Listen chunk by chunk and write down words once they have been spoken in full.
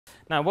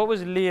Now, what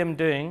was Liam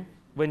doing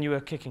when you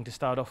were kicking to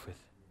start off with?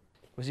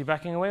 Was he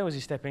backing away or was he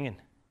stepping in?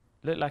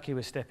 Looked like he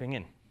was stepping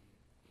in.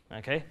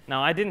 Okay?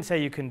 Now, I didn't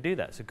say you couldn't do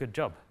that. It's a good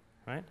job,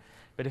 right?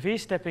 But if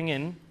he's stepping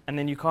in and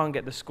then you can't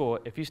get the score,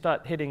 if you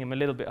start hitting him a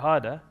little bit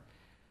harder,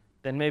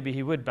 then maybe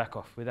he would back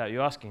off without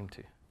you asking him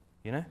to,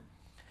 you know?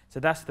 So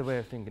that's the way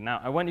of thinking.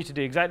 Now, I want you to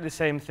do exactly the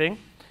same thing,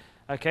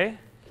 okay?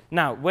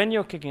 Now, when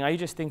you're kicking, are you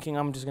just thinking,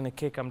 I'm just going to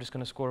kick, I'm just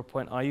going to score a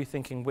point? Are you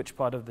thinking which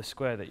part of the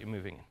square that you're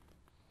moving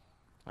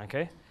in?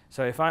 Okay?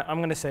 So if I'm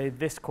going to say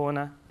this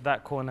corner,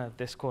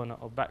 this corner,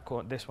 or back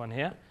corner, this one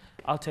here,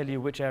 I'll tell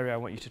you which area I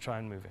want you to try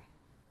and move in.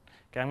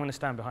 Okay, I'm going to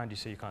stand behind you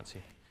so you can't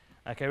see.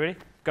 Okay, ready?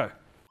 Go.